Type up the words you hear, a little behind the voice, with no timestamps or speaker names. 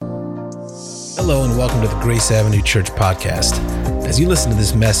Hello and welcome to the Grace Avenue Church podcast. As you listen to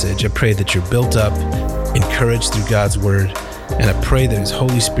this message, I pray that you're built up, encouraged through God's word, and I pray that His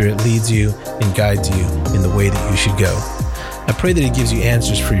Holy Spirit leads you and guides you in the way that you should go. I pray that He gives you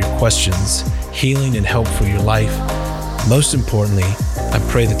answers for your questions, healing and help for your life. Most importantly, I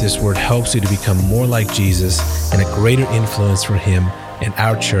pray that this word helps you to become more like Jesus and a greater influence for Him in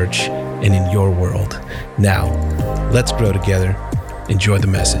our church and in your world. Now, let's grow together. Enjoy the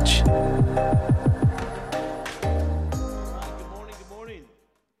message.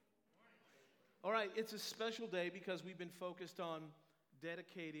 It's a special day because we've been focused on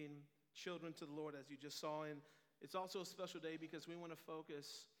dedicating children to the Lord, as you just saw, and it's also a special day because we want to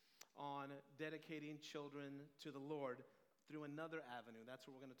focus on dedicating children to the Lord through another avenue. That's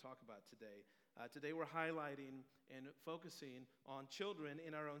what we're going to talk about today. Today we're highlighting and focusing on children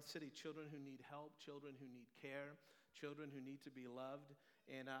in our own city, children who need help, children who need care, children who need to be loved.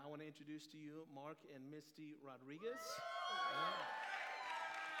 And I want to introduce to you Mark and Misty Rodriguez.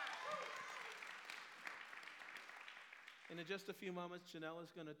 And in just a few moments, Jannelle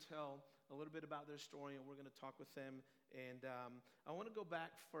is going to tell a little bit about their story, and we're going to talk with them. And I want to go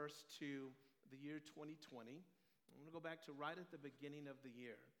back first to the year 2020. I want to go back to right at the beginning of the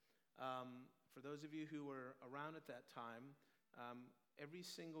year. For those of you who were around at that time, every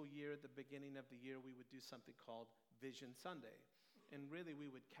single year at the beginning of the year, we would do something called Vision Sunday. And really, we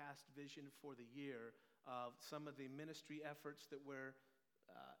would cast vision for the year of some of the ministry efforts that we're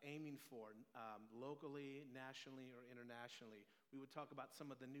aiming for locally, nationally, or internationally. We would talk about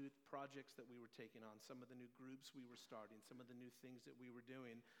some of the new projects that we were taking on, some of the new groups we were starting, some of the new things that we were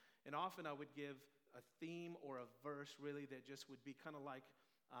doing. And often I would give a theme or a verse really that just would be kind of like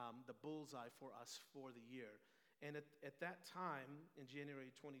the bullseye for us for the year. And at that time, in January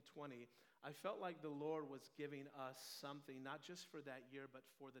 2020, I felt like the Lord was giving us something, not just for that year, but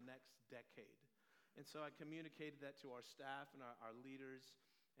for the next decade. And so I communicated that to our staff and our leaders,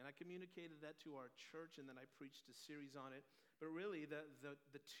 and I communicated that to our church, and then I preached a series on it. But really,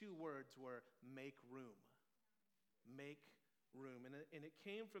 the two words were make room. Make room. And it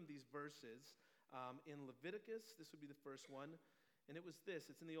came from these verses in Leviticus. This would be the first one. And it was this.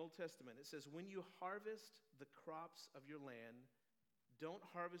 It's in the Old Testament. It says, when you harvest the crops of your land, don't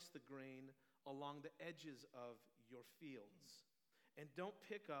harvest the grain along the edges of your fields. And don't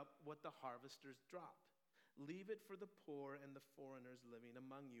pick up what the harvesters dropped. Leave it for the poor and the foreigners living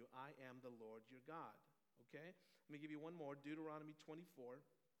among you. I am the Lord your God. Okay? Let me give you one more. Deuteronomy 24,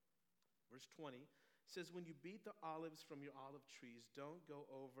 verse 20. Says, when you beat the olives from your olive trees, don't go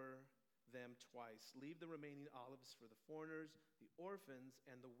over them twice. Leave the remaining olives for the foreigners, the orphans,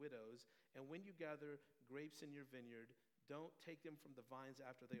 and the widows. And when you gather grapes in your vineyard, don't take them from the vines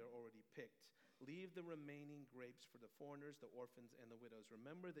after they are already picked. Leave the remaining grapes for the foreigners, the orphans, and the widows.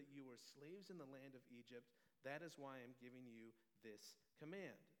 Remember that you were slaves in the land of Egypt. That is why I'm giving you this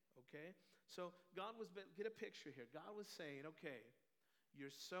command. Okay? So God was, get a picture here. God was saying, okay,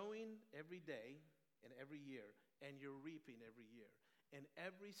 you're sowing every day and every year, and you're reaping every year. And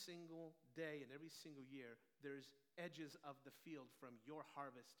every single day and every single year, there's edges of the field from your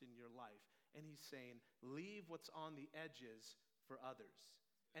harvest in your life. And He's saying, leave what's on the edges for others.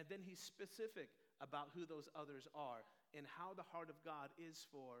 And then He's specific about who those others are and how the heart of God is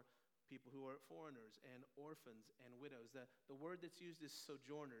for people who are foreigners and orphans and widows. The word that's used is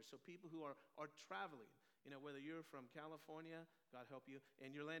sojourners, so people who are traveling. You know, whether you're from California, God help you,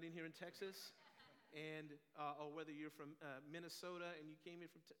 and you're landing here in Texas, and or whether you're from Minnesota and you came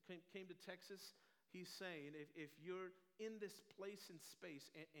to Texas, He's saying if you're in this place and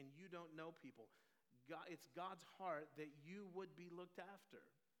space and you don't know people, God, it's God's heart that you would be looked after,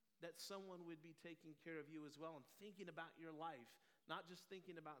 that someone would be taking care of you as well and thinking about your life, not just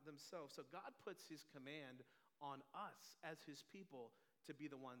thinking about themselves. So God puts His command on us as His people to be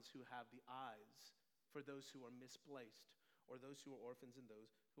the ones who have the eyes for those who are misplaced or those who are orphans and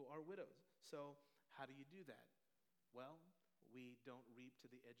those who are widows. So how do you do that? Well, we don't reap to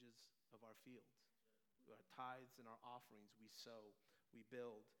the edges of our fields. Our tithes and our offerings, we sow, we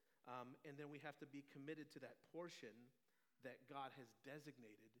build. And then we have to be committed to that portion that God has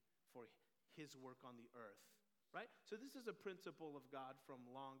designated for His work on the earth, right? So this is a principle of God from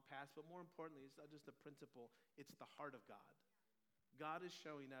long past, but more importantly, it's not just a principle, it's the heart of God. God is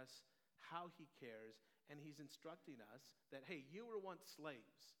showing us how He cares, and He's instructing us that, hey, you were once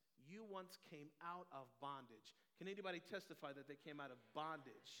slaves. You once came out of bondage. Can anybody testify that they came out of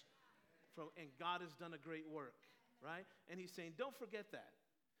bondage? And God has done a great work, right? And He's saying, don't forget that.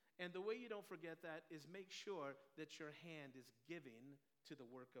 And the way you don't forget that is make sure that your hand is giving to the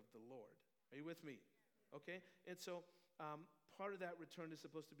work of the Lord. Are you with me? Okay? And so part of that return is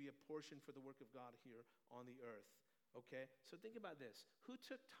supposed to be a portion for the work of God here on the earth. Okay? So think about this. Who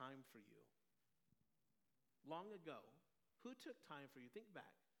took time for you? Long ago, who took time for you? Think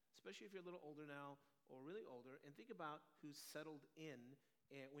back, especially if you're a little older now or really older, and think about who settled in.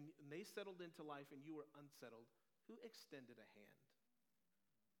 And when they settled into life and you were unsettled, who extended a hand?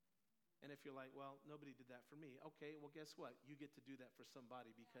 And if you're like, well, nobody did that for me. Okay, well, guess what? You get to do that for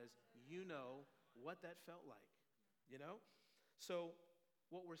somebody because you know what that felt like, you know? So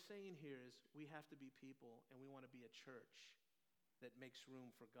what we're saying here is we have to be people, and we want to be a church that makes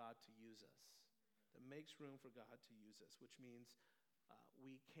room for God to use us, that makes room for God to use us, which means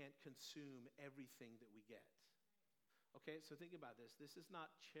we can't consume everything that we get. Okay, so think about this. This is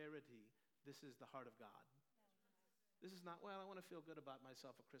not charity. This is the heart of God. This is not, well, I want to feel good about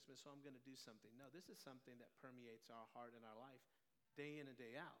myself at Christmas, so I'm going to do something. No, this is something that permeates our heart and our life day in and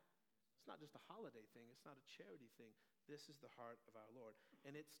day out. It's not just a holiday thing. It's not a charity thing. This is the heart of our Lord.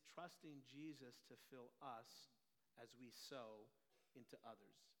 And it's trusting Jesus to fill us as we sow into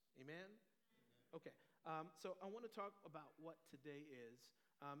others. Amen? Okay, so I want to talk about what today is.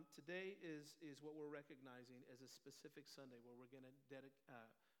 Today is what we're recognizing as a specific Sunday where we're going to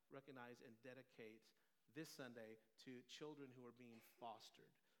recognize and dedicate this Sunday to children who are being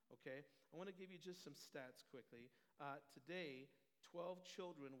fostered, okay? I want to give you just some stats quickly. Today, 12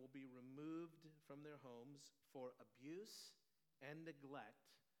 children will be removed from their homes for abuse and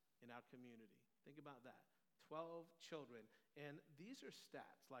neglect in our community. Think about that. 12 children. And these are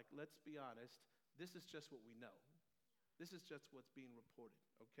stats. Like, let's be honest, this is just what we know. This is just what's being reported,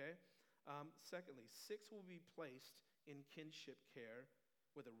 okay? Secondly, 6 will be placed in kinship care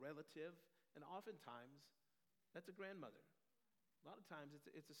with a relative. And oftentimes, that's a grandmother. A lot of times,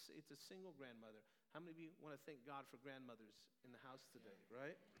 it's a single grandmother. How many of you want to thank God for grandmothers in the house today,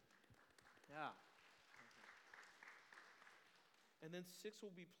 right? Yeah. And then 6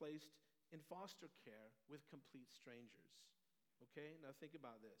 will be placed in foster care with complete strangers. Okay? Now think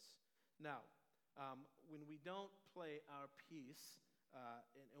about this. Now, when we don't play our piece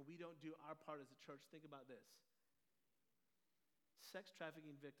and we don't do our part as a church, think about this. Sex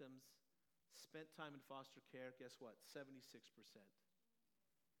trafficking victims spent time in foster care, guess what? 76%.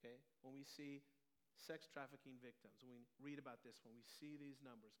 Okay? When we see sex trafficking victims, when we read about this, when we see these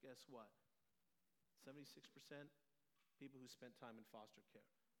numbers, guess what? 76% people who spent time in foster care.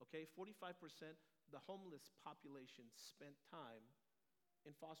 Okay? 45% the homeless population spent time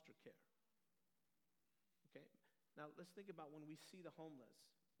in foster care. Okay? Now let's think about when we see the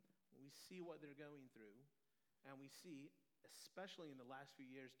homeless, when we see what they're going through, and we see, especially in the last few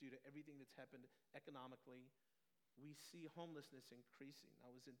years due to everything that's happened economically, we see homelessness increasing. I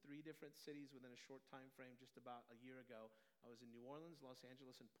was in 3 different cities within a short time frame just about a year ago. I was in New Orleans, Los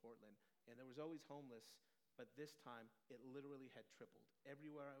Angeles, and Portland, and there was always homeless, but this time it literally had tripled.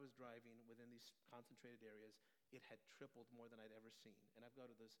 Everywhere I was driving within these concentrated areas, it had tripled more than I'd ever seen. And I've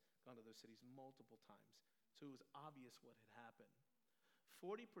gone to those cities multiple times. So it was obvious what had happened.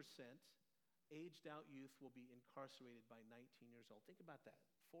 40% aged out youth will be incarcerated by 19 years old. Think about that.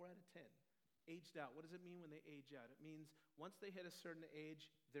 4 out of 10. Aged out. What does it mean when they age out? It means once they hit a certain age,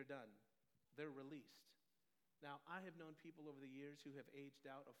 they're done. They're released. Now, I have known people over the years who have aged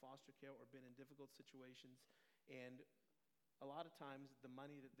out of foster care or been in difficult situations, and a lot of times the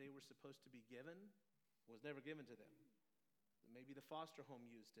money that they were supposed to be given was never given to them. Maybe the foster home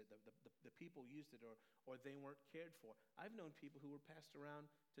used it, the people used it, or they weren't cared for. I've known people who were passed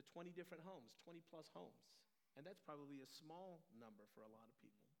around to 20 different homes, 20 plus homes, and that's probably a small number for a lot of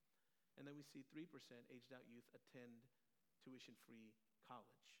people. And then we see 3% aged out youth attend tuition-free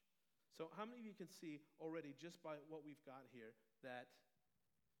college. So how many of you can see already just by what we've got here that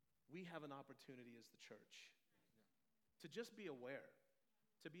we have an opportunity as the church to just be aware,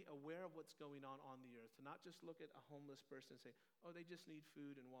 to be aware of what's going on the earth, to not just look at a homeless person and say, oh, they just need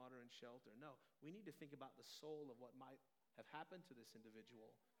food and water and shelter. No, we need to think about the soul of what might have happened to this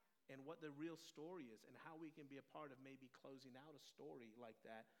individual and what the real story is and how we can be a part of maybe closing out a story like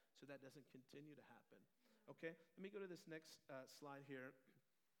that so that doesn't continue to happen. Okay, let me go to this next slide here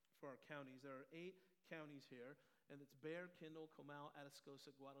for our counties. There are 8 counties here, and it's Bexar, Kendall, Comal, Atascosa,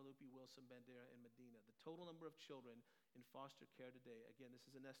 Guadalupe, Wilson, Bandera, and Medina. The total number of children in foster care today, again, this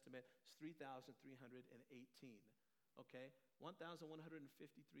is an estimate, is 3,318. Okay, 1,153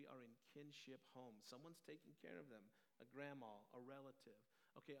 are in kinship homes. Someone's taking care of them, a grandma, a relative.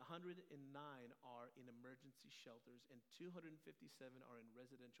 Okay, 109 are in emergency shelters, and 257 are in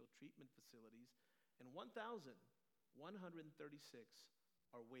residential treatment facilities, and 1,136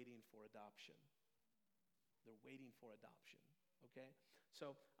 are waiting for adoption. They're waiting for adoption, okay?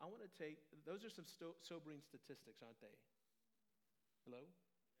 So I want to those are some sobering statistics, aren't they? Hello?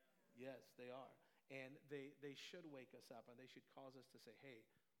 Yes, they are. And they should wake us up and they should cause us to say, hey,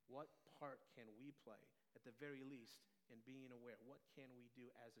 what part can we play at the very least in being aware? What can we do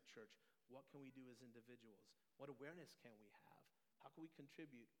as a church? What can we do as individuals? What awareness can we have? How can we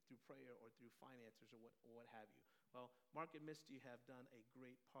contribute through prayer or through finances or what have you? Well, Mark and Misty have done a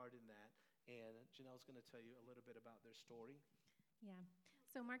great part in that. And Jannelle's going to tell you a little bit about their story. Yeah.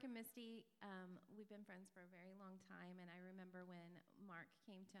 So Mark and Misty, we've been friends for a very long time, and I remember when Mark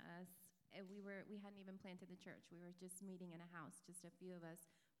came to us, we hadn't even planted the church. We were just meeting in a house, just a few of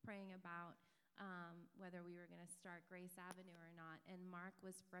us, praying about whether we were going to start Grace Avenue or not. And Mark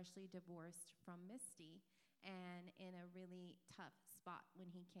was freshly divorced from Misty and in a really tough spot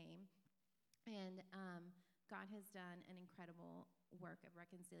when he came. And God has done an incredible work of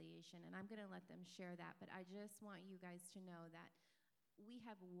reconciliation, and I'm going to let them share that. But I just want you guys to know that we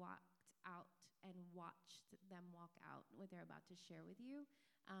have walked out and watched them walk out what they're about to share with you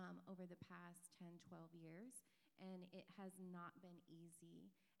over the past 10, 12 years, and it has not been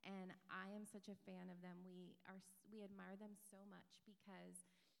easy. And I am such a fan of them. We admire them so much because,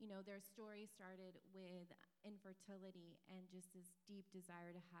 you know, their story started with infertility and just this deep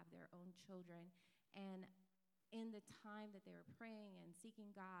desire to have their own children. And in the time that they were praying and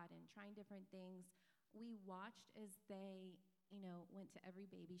seeking God and trying different things, we watched as they, you know, went to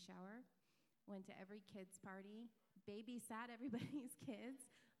every baby shower, went to every kids party, babysat everybody's kids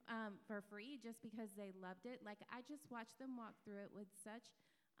for free just because they loved it. Like, I just watched them walk through it with such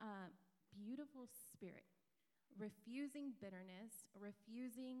beautiful spirit, refusing bitterness,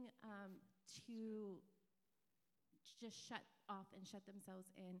 refusing to just shut off and shut themselves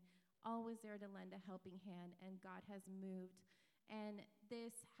in, always there to lend a helping hand, and God has moved. And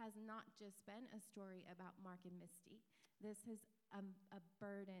this has not just been a story about Mark and Misty. This is a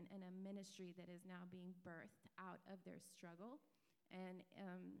burden and a ministry that is now being birthed out of their struggle, and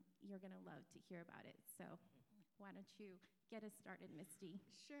you're going to love to hear about it. So why don't you get us started, Misty?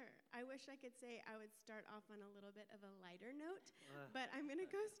 Sure. I wish I could say I would start off on a little bit of a lighter note, but I'm going to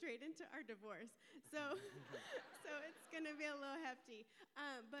go straight into our divorce. So it's going to be a little hefty.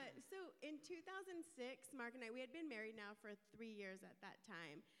 But so in 2006, Mark and I, we had been married now for 3 years at that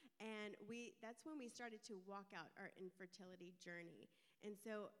time. And that's when we started to walk out our infertility journey. And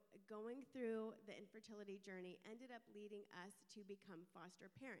so going through the infertility journey ended up leading us to become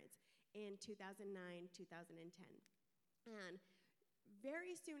foster parents in 2009, 2010. And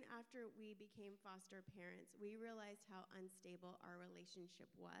very soon after we became foster parents, we realized how unstable our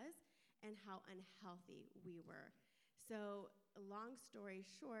relationship was and how unhealthy we were. So long story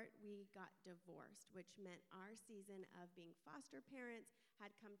short, we got divorced, which meant our season of being foster parents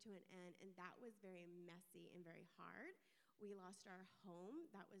had come to an end, and that was very messy and very hard. We lost our home.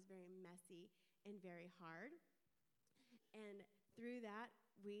 That was very messy and very hard. And through that,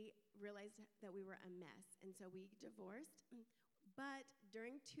 we realized that we were a mess, and so we divorced. But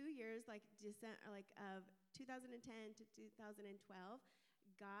during 2 years, of 2010 to 2012,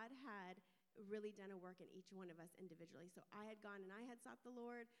 God had really done a work in each one of us individually. So I had gone and I had sought the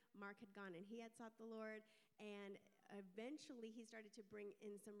Lord. Mark had gone and he had sought the Lord. And eventually he started to bring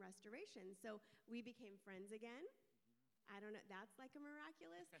in some restoration. So we became friends again. I don't know, that's like a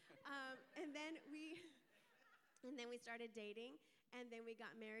miraculous. And then we started dating, and then we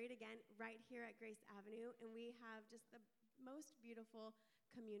got married again right here at Grace Avenue. And we have just the most beautiful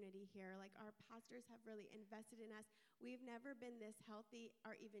community here. Like, our pastors have really invested in us. We've never been this healthy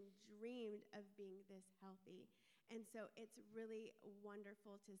or even dreamed of being this healthy. And so it's really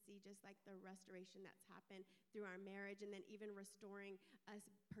wonderful to see just like the restoration that's happened through our marriage, and then even restoring us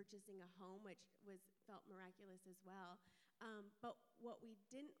purchasing a home, which felt miraculous as well. But what we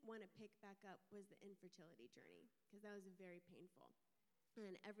didn't want to pick back up was the infertility journey, because that was very painful.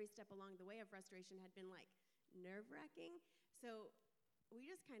 And every step along the way of restoration had been like nerve-wracking. So we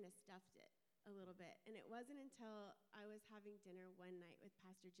just kind of stuffed it a little bit. And it wasn't until I was having dinner one night with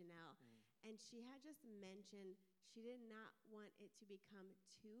Pastor Jannelle, and she had just mentioned she did not want it to become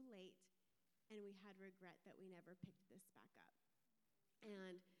too late, and we had regret that we never picked this back up.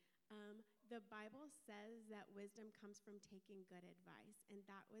 And the Bible says that wisdom comes from taking good advice, and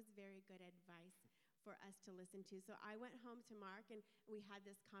that was very good advice for us to listen to. So I went home to Mark, and we had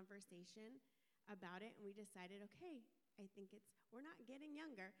this conversation about it, and we decided, okay, I think we're not getting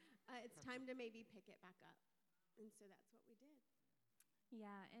younger. It's time to maybe pick it back up. And so that's what we did.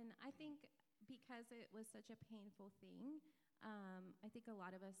 Yeah, and I think because it was such a painful thing, I think a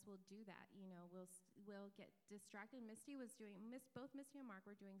lot of us will do that. You know, we'll get distracted. Both Misty and Mark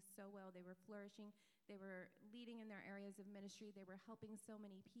were doing so well. They were flourishing. They were leading in their areas of ministry. They were helping so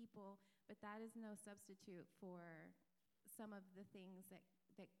many people. But that is no substitute for some of the things that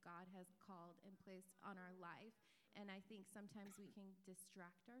God has called and placed on our life. And I think sometimes we can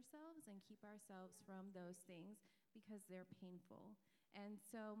distract ourselves and keep ourselves from those things because they're painful. And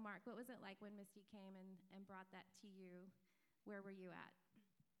so, Mark, what was it like when Misty came and brought that to you? Where were you at?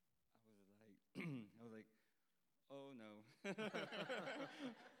 I was like, oh no.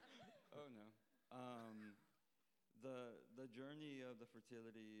 Oh no. The journey of the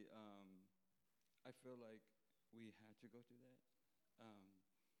fertility, I feel like we had to go through that.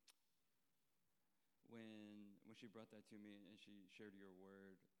 When she brought that to me and she shared your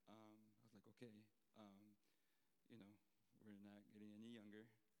word, I was like, okay, you know, we're not getting any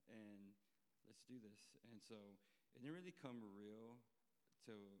younger, and let's do this. And so it didn't really come real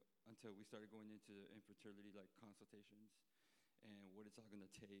until we started going into infertility like consultations and what it's all going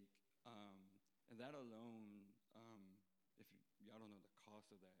to take. And that alone, if y'all don't know the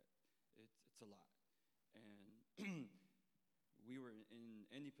cost of that, it's a lot. And we were in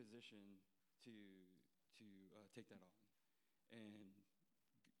any position to take that on. And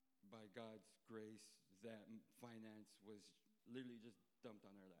by God's grace, that finance was literally just dumped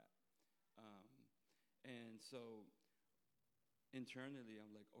on our lap. And so internally,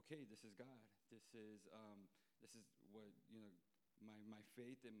 I'm like, okay, this is God. This is what, my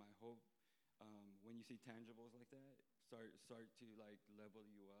faith and my hope. When you see tangibles like that, start to like level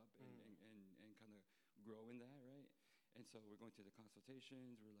you up and kind of grow in that, right? And so we're going to the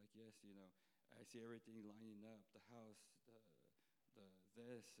consultations. We're like, yes, I see everything lining up, the house, the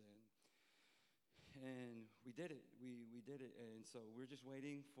this, and we did it. We did it. And so we're just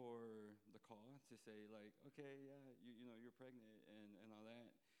waiting for the call to say like, okay, yeah, you're pregnant and all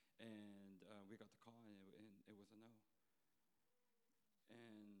that. And we got the call and it was a no.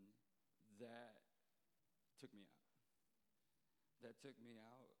 And that took me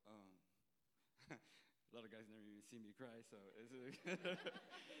out. A lot of guys never even see me cry, so it's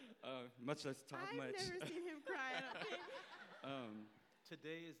much less talk I've much. never seen him cry, I don't think.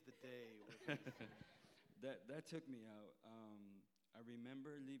 Today is the day. That took me out. I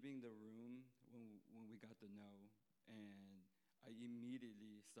remember leaving the room when we got the no, and I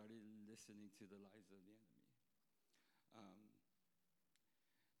immediately started listening to the lies of the enemy.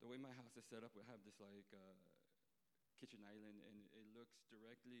 The way my house is set up, we have this like kitchen island, and it looks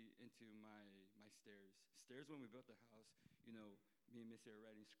directly into my stairs. Stairs, when we built the house, me and Missy are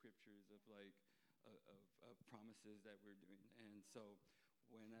writing scriptures of like of promises that we're doing. And so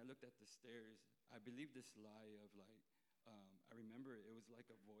when I looked at the stairs, I believed this lie of like, I remember it was like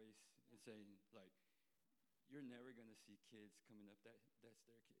a voice saying like, you're never gonna see kids coming up that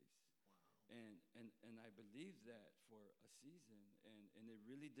staircase. Wow. And I believed that for a season, and it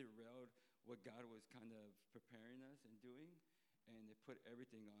really derailed what God was kind of preparing us and doing, and it put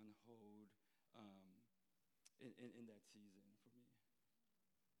everything on hold in that season for me.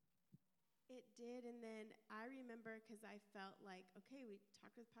 It did, and then I remember because I felt like, okay, we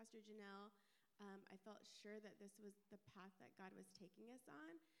talked with Pastor Jannelle. I felt sure that this was the path that God was taking us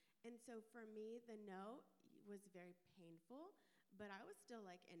on. And so for me, the no was very painful, but I was still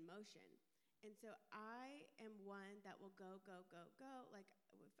like in motion. And so I am one that will go. Like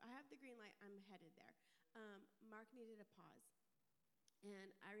if I have the green light, I'm headed there. Mark needed a pause.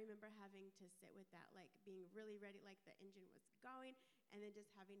 And I remember having to sit with that, like being really ready, like the engine was going, and then just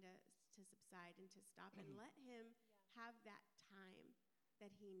having to subside and to stop and let him have that time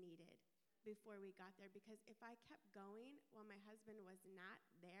that he needed before we got there. Because if I kept going while my husband was not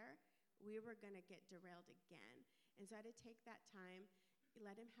there, we were going to get derailed again. And so I had to take that time,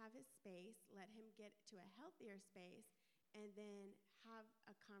 let him have his space, let him get to a healthier space, and then have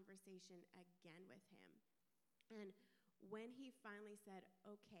a conversation again with him. And when he finally said,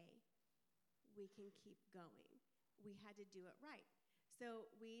 okay, we can keep going, we had to do it right. So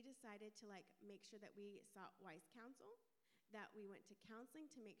we decided to like make sure that we sought wise counsel, that we went to counseling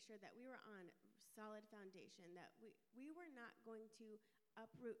to make sure that we were on solid foundation, that we were not going to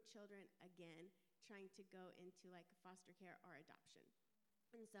uproot children again, trying to go into like foster care or adoption.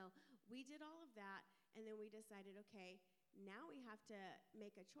 And so we did all of that, and then we decided, okay, now we have to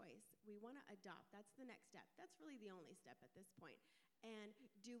make a choice. We want to adopt. That's the next step. That's really the only step at this point. And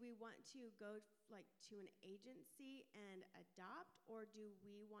do we want to go like to an agency and adopt, or do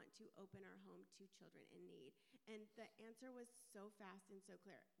we want to open our home to children in need? And the answer was so fast and so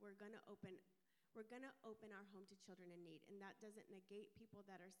clear. We're going to open our home to children in need. And that doesn't negate people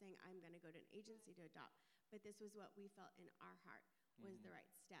that are saying, I'm going to go to an agency to adopt. But this was what we felt in our heart was the right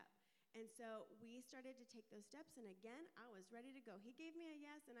step. And so we started to take those steps, and again, I was ready to go. He gave me a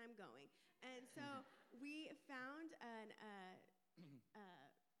yes, and I'm going. And so we found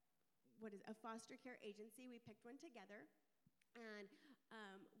a foster care agency. We picked one together, and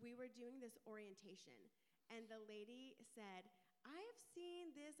we were doing this orientation. And the lady said, I have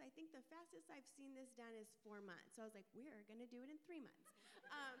seen this, I think the fastest I've seen this done is 4 months. So I was like, we're going to do it in 3 months.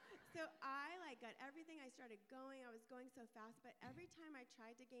 So I got everything. I started going. I was going so fast, but every time I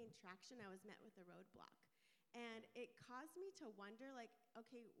tried to gain traction, I was met with a roadblock. And it caused me to wonder,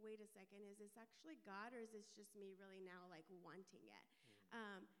 okay, wait a second, is this actually God, or is this just me really now, wanting it?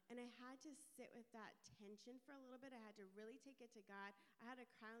 And I had to sit with that tension for a little bit. I had to really take it to God. I had to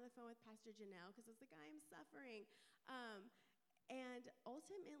cry on the phone with Pastor Jannelle because I was like, I am suffering. And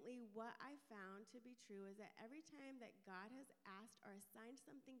ultimately, what I found to be true is that every time that God has asked or assigned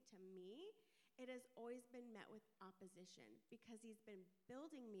something to me, it has always been met with opposition because he's been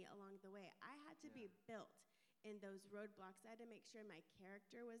building me along the way. I had to be built in those roadblocks. I had to make sure my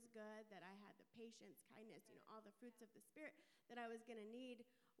character was good, that I had the patience, kindness, all the fruits of the Spirit that I was going to need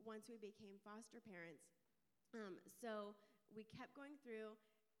once we became foster parents. So we kept going through.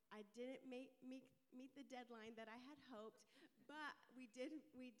 I didn't meet the deadline that I had hoped, but we did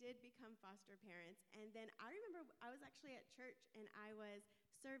become foster parents. And then I remember I was actually at church, and I was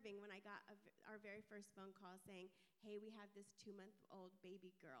serving when I got our very first phone call saying, hey, we have this 2-month-old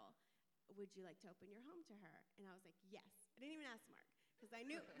baby girl. Would you like to open your home to her? And I was like, yes. I didn't even ask Mark because I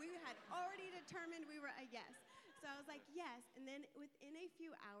knew we had already determined we were a yes. So I was like, yes. And then within a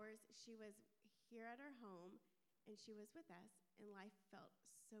few hours, she was here at our home, and she was with us, and life felt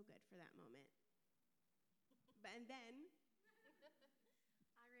so good for that moment. And then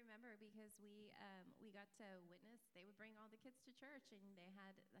I remember because we got to witness. They would bring all the kids to church, and they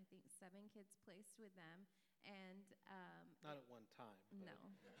had, I think, 7 kids placed with them. And not at one time. No.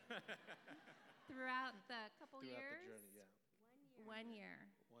 Throughout the couple throughout years. The journey, yeah. 1 year.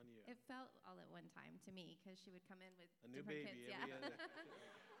 1 year. It felt all at one time to me because she would come in with a new different baby. kids. Yeah.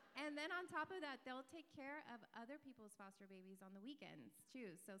 And then on top of that, they'll take care of other people's foster babies on the weekends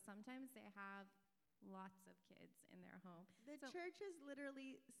too. So sometimes they have lots of kids in their home. The church has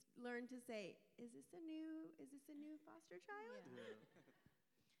literally learned to say, is this a new foster child? Yeah.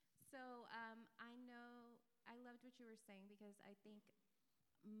 So I loved what you were saying because I think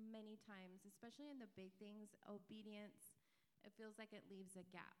many times, especially in the big things, obedience, it feels like it leaves a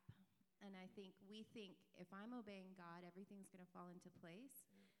gap. And I think we think if I'm obeying God, everything's going to fall into place.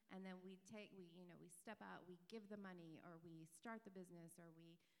 And then we step out, we give the money, or we start the business, or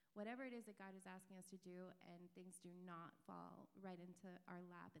whatever it is that God is asking us to do, and things do not fall right into our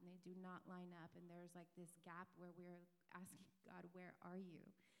lap, and they do not line up. And there's this gap where we're asking God, where are you?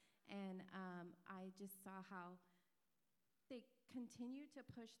 And I just saw how they continue to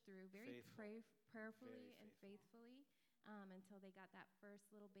push through very prayerfully and faithfully until they got that first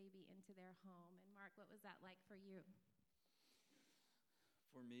little baby into their home. And Mark, what was that like for you?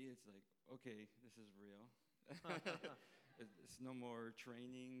 For me, it's like, okay, this is real. It's no more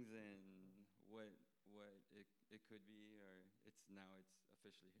trainings and what it could be, or it's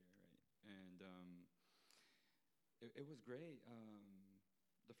officially here, right? And it was great.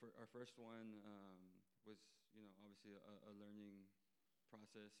 Our first one was, obviously a learning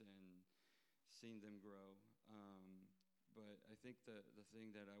process and seeing them grow. But I think the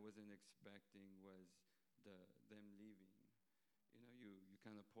thing that I wasn't expecting was them leaving. You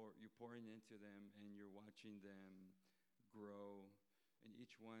kind of you're pouring into them, and you're watching them grow, and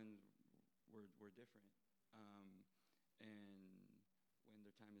each one were different. And when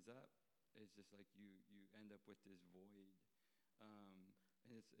their time is up, it's just like you end up with this void.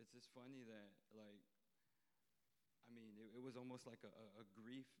 And it's just funny that, it was almost like a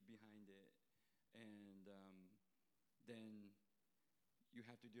grief behind it. And then you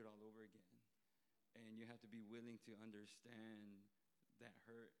have to do it all over again. And you have to be willing to understand that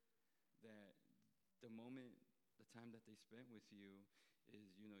hurt, that the time that they spent with you is,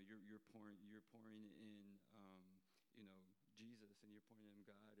 you're pouring in, Jesus, and you're pouring in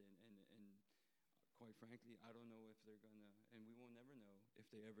God, and quite frankly, I don't know if they're gonna, and we will never know if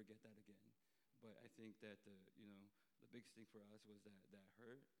they ever get that again. But I think that the biggest thing for us was that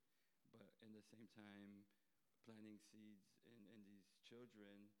hurt, but in the same time, planting seeds in these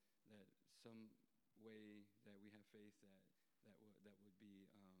children, that some way that we have faith that would be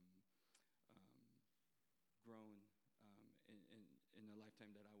grown in a lifetime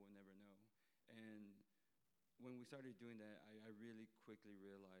that I will never know. And when we started doing that, I really quickly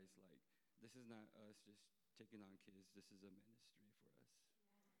realized, this is not us just taking on kids. This is a ministry for us.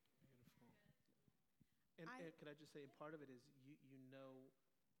 Beautiful. And could I just say, part of it is you know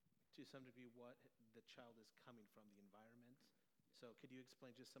to some degree what the child is coming from, the environment. So could you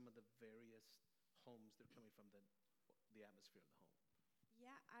explain just some of the various homes they're coming from, the atmosphere of the home?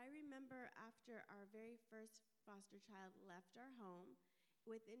 Yeah, I remember after our very first foster child left our home,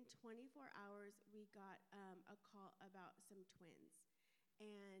 within 24 hours, we got a call about some twins.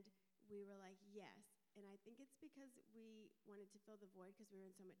 And we were like, yes. And I think it's because we wanted to fill the void because we were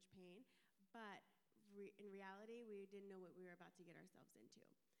in so much pain. But in reality, we didn't know what we were about to get ourselves into.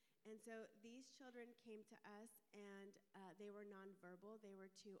 And so these children came to us, and they were nonverbal. They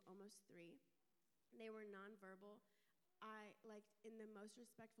were 2, almost 3. They were nonverbal. Like, in the most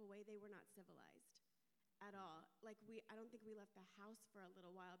respectful way, they were not civilized at all. Like, I don't think we left the house for a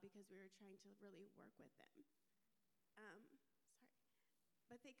little while because we were trying to really work with them.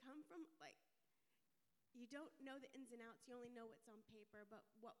 But they come from, like, you don't know the ins and outs. You only know what's on paper. But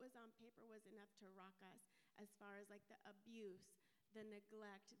what was on paper was enough to rock us as far as, like, the abuse, the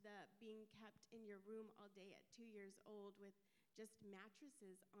neglect, the being kept in your room all day at 2 years old with just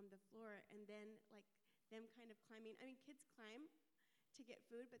mattresses on the floor, and then, like, them kind of climbing. I mean, kids climb to get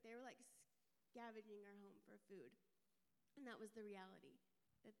food, but they were, like, scavenging our home for food. And that was the reality,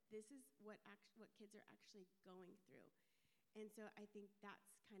 that this is what kids are actually going through. And so I think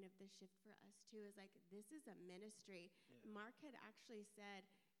that's kind of the shift for us, too, is, like, this is a ministry. Yeah. Mark had actually said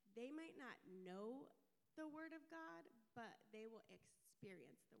they might not know the Word of God, but they will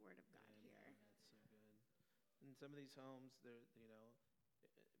experience the Word of God here. That's so good. In some of these homes,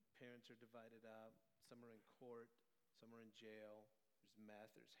 parents are divided up. Some are in court. Some are in jail. There's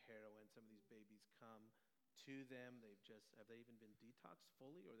meth. There's heroin. Some of these babies come to them. Have they even been detoxed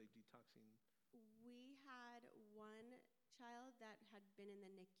fully, or are they detoxing? We had one child that had been in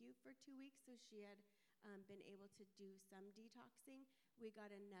the NICU for 2 weeks, so she had been able to do some detoxing. We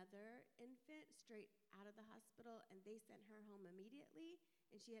got another infant straight out of the hospital, and they sent her home immediately,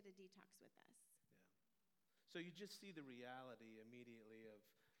 and she had to detox with us. Yeah. So you just see the reality immediately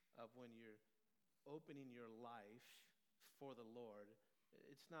of when you're opening your life for the Lord.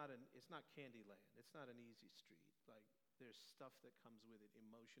 It's not Candyland. It's not an easy street. Like, there's stuff that comes with it: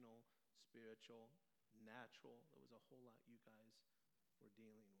 emotional, spiritual, natural. There was a whole lot you guys were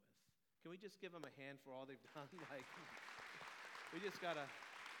dealing with. Can we just give them a hand for all they've done? Like, we just gotta.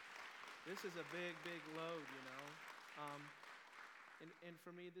 This is a big, big load, you know. And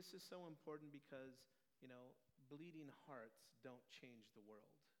for me, this is so important because, bleeding hearts don't change the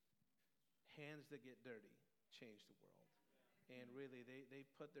world. Hands that get dirty change the world. And really, they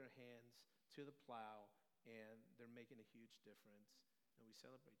put their hands to the plow, and they're making a huge difference. And we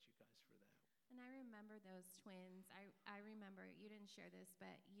celebrate you guys for that. And I remember those twins. I remember, you didn't share this,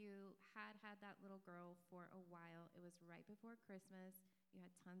 but you had that little girl for a while. It was right before Christmas. You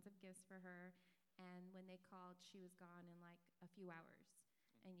had tons of gifts for her. And when they called, she was gone in like a few hours.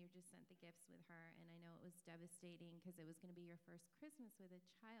 And you just sent the gifts with her. And I know it was devastating because it was going to be your first Christmas with a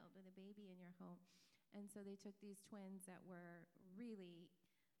child, with a baby in your home. And so they took these twins that were really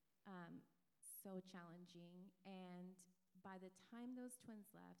so challenging. And by the time those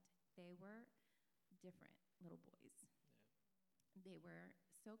twins left, they were different little boys. Yeah. They were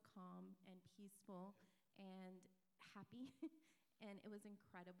so calm and peaceful and happy. And it was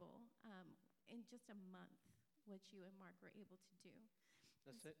incredible. In just a month, what you and Mark were able to do.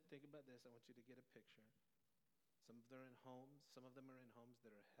 Now think about this. I want you to get a picture. Some of them are in homes. Some of them are in homes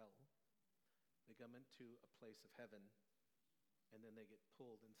that are hell. They come into a place of heaven, and then they get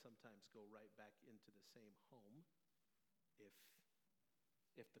pulled and sometimes go right back into the same home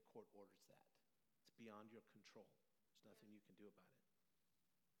if the court orders that. It's beyond your control. There's nothing you can do about it.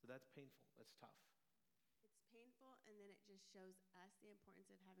 So that's painful. That's tough. It's painful, and then it just shows us the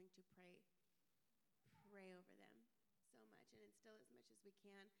importance of having to pray over them so much and instill as much as we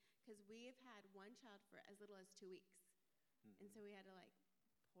can, because we have had one child for as little as 2 weeks. Mm-hmm. And so we had to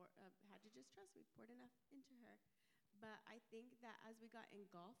had to just trust. We poured enough into her. But I think that as we got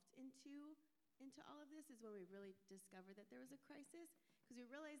engulfed into all of this is when we really discovered that there was a crisis, because we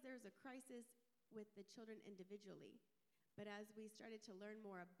realized there was a crisis with the children individually. But as we started to learn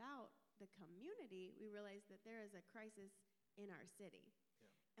more about the community, we realized that there is a crisis in our city.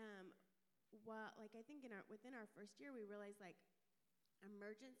 Yeah. I think within our first year, we realized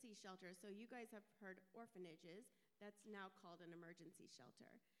emergency shelters. So you guys have heard orphanages. That's now called an emergency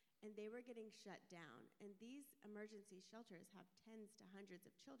shelter. And they were getting shut down. And these emergency shelters have tens to hundreds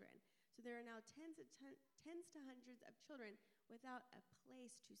of children. So there are now tens to hundreds of children without a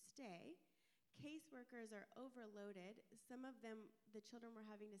place to stay. Caseworkers are overloaded. Some of them, the children were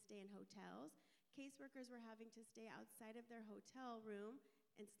having to stay in hotels. Caseworkers were having to stay outside of their hotel room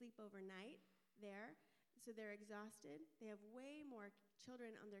and sleep overnight there. So they're exhausted. They have way more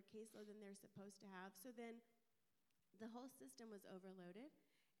children on their caseload than they're supposed to have. So then the whole system was overloaded,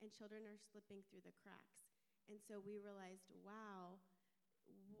 and children are slipping through the cracks. And so we realized, wow,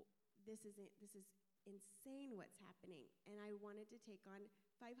 this is insane what's happening. And I wanted to take on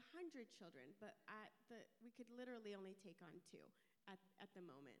 500 children, but we could literally only take on 2 at the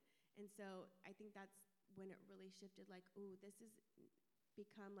moment. And so I think that's when it really shifted, like, ooh, this has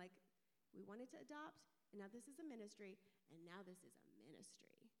become like, we wanted to adopt, and now this is a ministry, and now this is a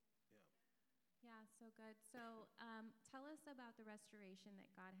ministry. Yeah, so good. So tell us about the restoration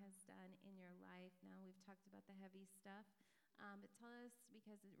that God has done in your life. Now we've talked about the heavy stuff, but tell us,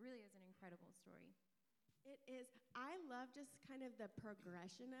 because it really is an incredible story. It is. I love just kind of the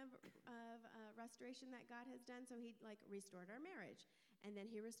progression of restoration that God has done. So he restored our marriage, and then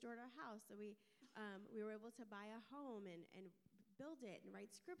he restored our house. So we were able to buy a home and build it and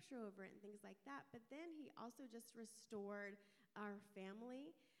write scripture over it and things like that. But then he also just restored our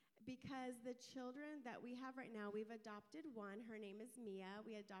family, because the children that we have right now, we've adopted one. Her name is Mia.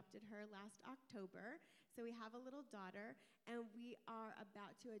 We adopted her last October. So we have a little daughter, and we are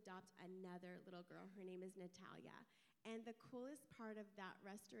about to adopt another little girl. Her name is Natalia. And the coolest part of that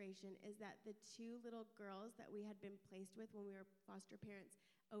restoration is that the 2 little girls that we had been placed with when we were foster parents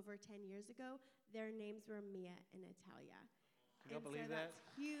over 10 years ago, their names were Mia and Natalia. Can you believe that?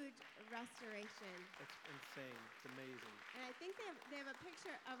 That's huge restoration. That's insane. It's amazing. And I think they have a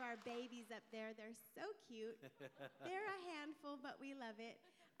picture of our babies up there. They're so cute. They're a handful, but we love it.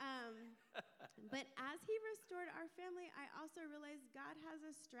 But as he restored our family, I also realized God has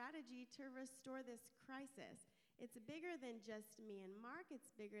a strategy to restore this crisis. It's bigger than just me and Mark. It's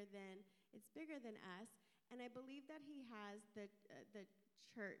bigger than us. And I believe that he has the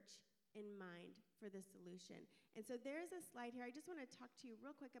church in mind for the solution. And so there's a slide here. I just want to talk to you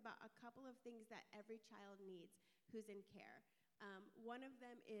real quick about a couple of things that every child needs who's in care. One of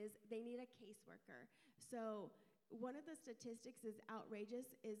them is they need a caseworker. So one of the statistics is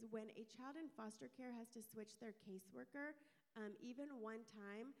outrageous, is when a child in foster care has to switch their caseworker, even one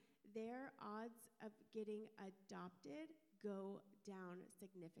time, their odds of getting adopted go down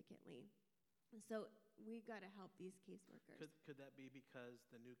significantly. So we got to help these caseworkers. Could that be because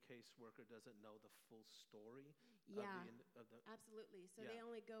the new caseworker doesn't know the full story? Yeah, of the absolutely. So Yeah. they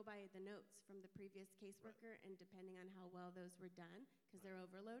only go by the notes from the previous caseworker, and depending on how well those were done, because they're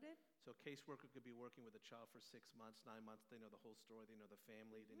overloaded. So a caseworker could be working with a child for 6 months, 9 months. They know the whole story. They know the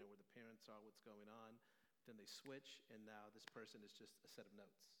family. They know where the parents are, what's going on. Then they switch, and now this person is just a set of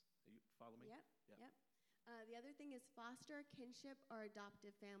notes. You follow me? Yep. Yeah. Yep. The other thing is foster, kinship, or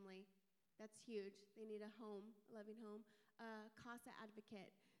adoptive family. That's huge. They need a home, a loving home. CASA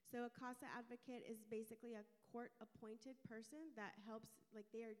advocate. So a CASA advocate is basically a court-appointed person that helps, like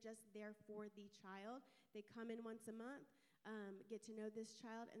they are just there for the child. They come in once a month, get to know this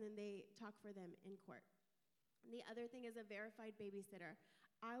child, and then they talk for them in court. And the other thing is a verified babysitter.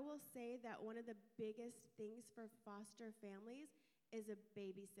 I will say that one of the biggest things for foster families is a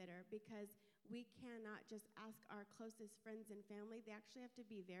babysitter, because we cannot just ask our closest friends and family. They actually have to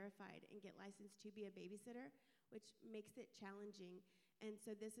be verified and get licensed to be a babysitter, which makes it challenging. And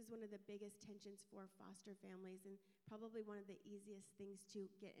so this is one of the biggest tensions for foster families, and probably one of the easiest things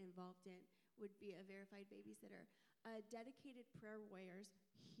to get involved in would be a verified babysitter. Dedicated prayer warriors,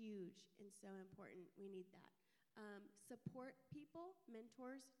 huge and so important. We need that. Support people,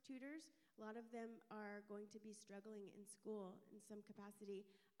 mentors, tutors. A lot of them are going to be struggling in school in some capacity.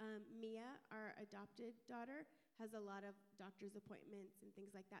 Mia, our adopted daughter, has a lot of doctor's appointments and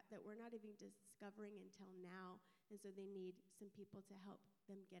things like that we're not even discovering until now. And so they need some people to help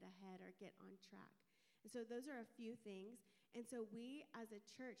them get ahead or get on track. And so those are a few things. And so we as a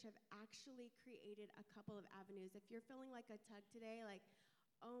church have actually created a couple of avenues. If you're feeling like a tug today, like,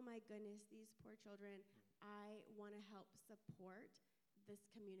 oh my goodness, these poor children, I want to help support this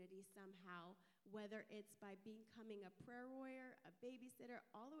community somehow, whether it's by becoming a prayer warrior, a babysitter,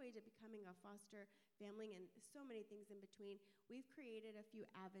 all the way to becoming a foster family, and so many things in between. We've created a few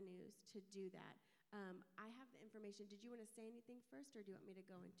avenues to do that. I have the information. Did you want to say anything first, or do you want me to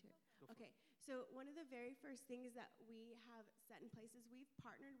go into it? Okay, so one of the very first things that we have set in place is we've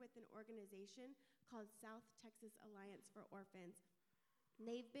partnered with an organization called South Texas Alliance for Orphans.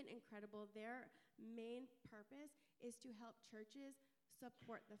 They've been incredible. Their main purpose is to help churches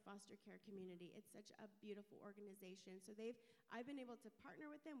support the foster care community. It's such a beautiful organization. So I've been able to partner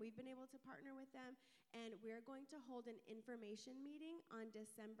with them. We've been able to partner with them. And we're going to hold an information meeting on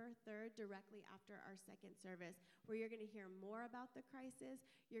December 3rd, directly after our second service, where you're going to hear more about the crisis.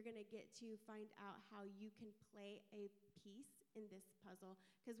 You're going to get to find out how you can play a piece in this puzzle.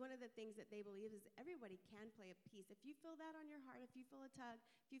 Because one of the things that they believe is everybody can play a piece. If you feel that on your heart, if you feel a tug,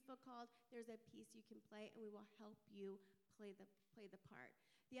 if you feel called, there's a piece you can play, and we will help you play the part.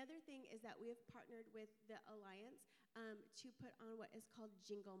 The other thing is that we have partnered with the Alliance. to put on what is called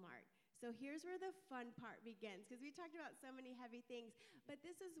Jingle Mart. So here's where the fun part begins, because we talked about so many heavy things, but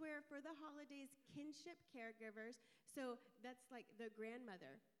this is where, for the holidays, kinship caregivers, so that's like the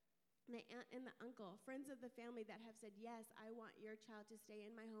grandmother, the aunt and the uncle, friends of the family that have said, yes, I want your child to stay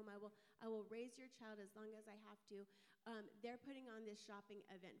in my home. I will raise your child as long as I have to. They're putting on this shopping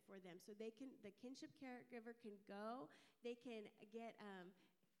event for them. So the kinship caregiver can go. They can get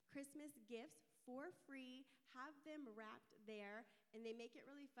Christmas gifts for free, have them wrapped there, and they make it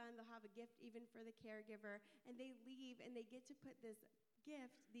really fun. They'll have a gift even for the caregiver, and they leave, and they get to put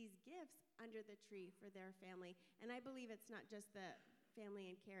these gifts under the tree for their family. And I believe it's not just the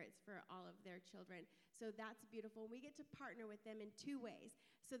family and care, it's for all of their children. So that's beautiful. We get to partner with them in 2 ways.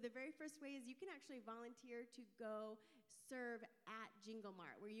 So the very first way is you can actually volunteer to go serve at Jingle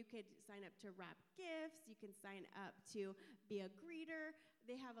Mart, where you could sign up to wrap gifts, you can sign up to be a greeter.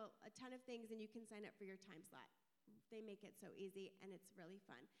 They have a ton of things, and you can sign up for your time slot. They make it so easy, and it's really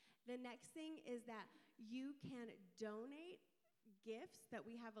fun. The next thing is that you can donate gifts that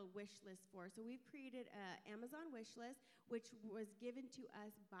we have a wish list for. So we've created an Amazon wish list, which was given to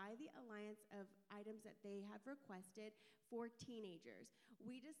us by the Alliance of items that they have requested for teenagers.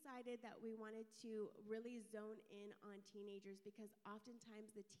 We decided that we wanted to really zone in on teenagers because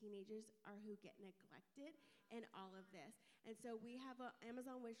oftentimes the teenagers are who get neglected in all of this. And so we have an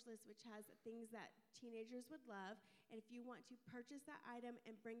Amazon wish list which has things that teenagers would love. And if you want to purchase that item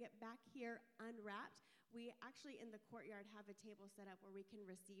and bring it back here unwrapped, we actually in the courtyard have a table set up where we can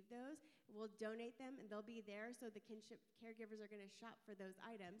receive those. We'll donate them, and they'll be there, so the kinship caregivers are going to shop for those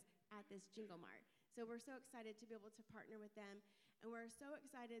items at this Jingle Mart. So we're so excited to be able to partner with them, and we're so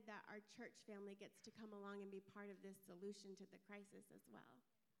excited that our church family gets to come along and be part of this solution to the crisis as well.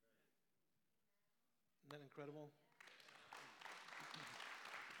 Isn't that incredible?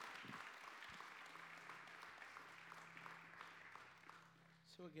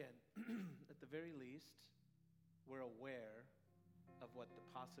 So again, at the very least, we're aware of what the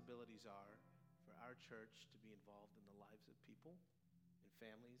possibilities are for our church to be involved in the lives of people and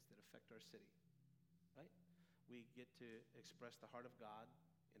families that affect our city, right? We get to express the heart of God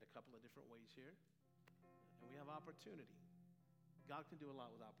in a couple of different ways here, and we have opportunity. God can do a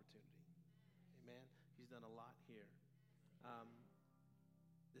lot with opportunity. Amen? He's done a lot here.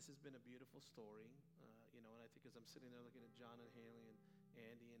 This has been a beautiful story, and I think as I'm sitting there looking at John and Haley and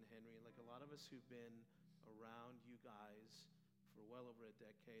Andy and Henry, and like a lot of us who've been around you guys for well over a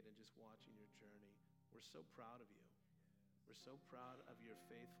decade and just watching your journey, we're so proud of you. We're so proud of your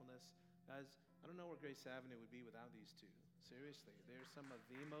faithfulness. Guys, I don't know where Grace Avenue would be without these two. Seriously, they're some of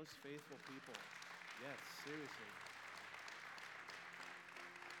the most faithful people. Yes, seriously.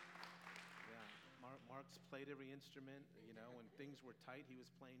 Yeah, Mark's played every instrument. When things were tight, he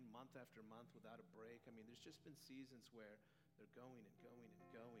was playing month after month without a break. I mean, there's just been seasons where they're going and going and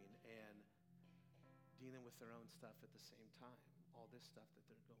going and dealing with their own stuff at the same time, all this stuff that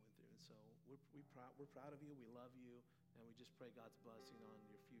they're going through. And so we're proud of you, we love you, and we just pray God's blessing on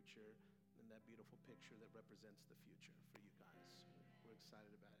your future and that beautiful picture that represents the future for you guys. We're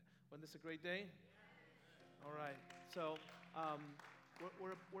excited about it. Wasn't this a great day? All right, so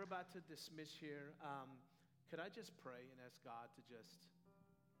we're about to dismiss here. Could I just pray and ask God to just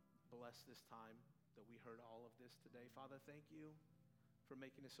bless this time that we heard all of this today? Father, thank you for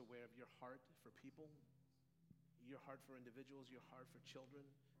making us aware of your heart for people, your heart for individuals, your heart for children,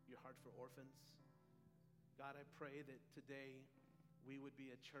 your heart for orphans. God, I pray that today we would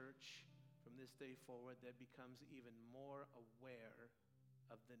be a church from this day forward that becomes even more aware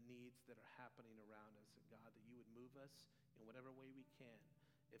of the needs that are happening around us. And God, that you would move us in whatever way we can.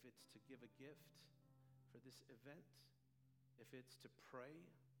 If it's to give a gift for this event, if it's to pray,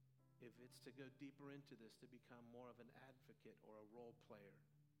 if it's to go deeper into this, to become more of an advocate or a role player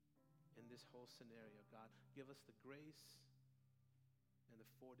in this whole scenario, God, give us the grace and the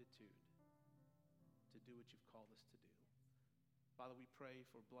fortitude to do what you've called us to do. Father, we pray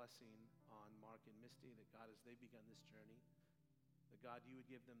for blessing on Mark and Misty, that God, as they begun this journey, that God, you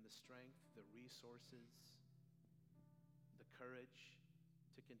would give them the strength, the resources, the courage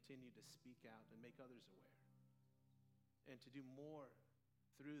to continue to speak out and make others aware, and to do more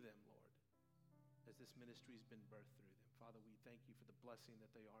through them, Lord, as this ministry has been birthed through them. Father, we thank you for the blessing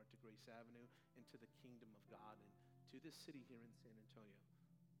that they are to Grace Avenue and to the kingdom of God and to this city here in San Antonio.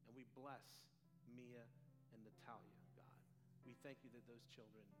 And we bless Mia and Natalia, God. We thank you that those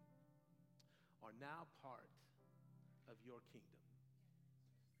children are now part of your kingdom,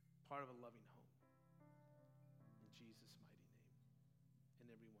 part of a loving home. In Jesus' mighty name. And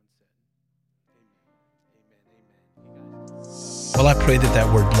everyone said, amen, amen, amen. You guys. Well, I pray that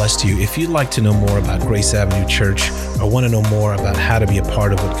that word blessed you. If you'd like to know more about Grace Avenue Church or want to know more about how to be a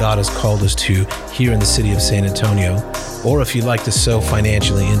part of what God has called us to here in the city of San Antonio, or if you'd like to sow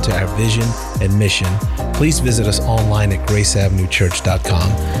financially into our vision and mission, please visit us online at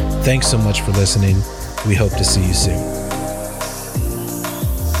graceavenuechurch.com. Thanks so much for listening. We hope to see you soon.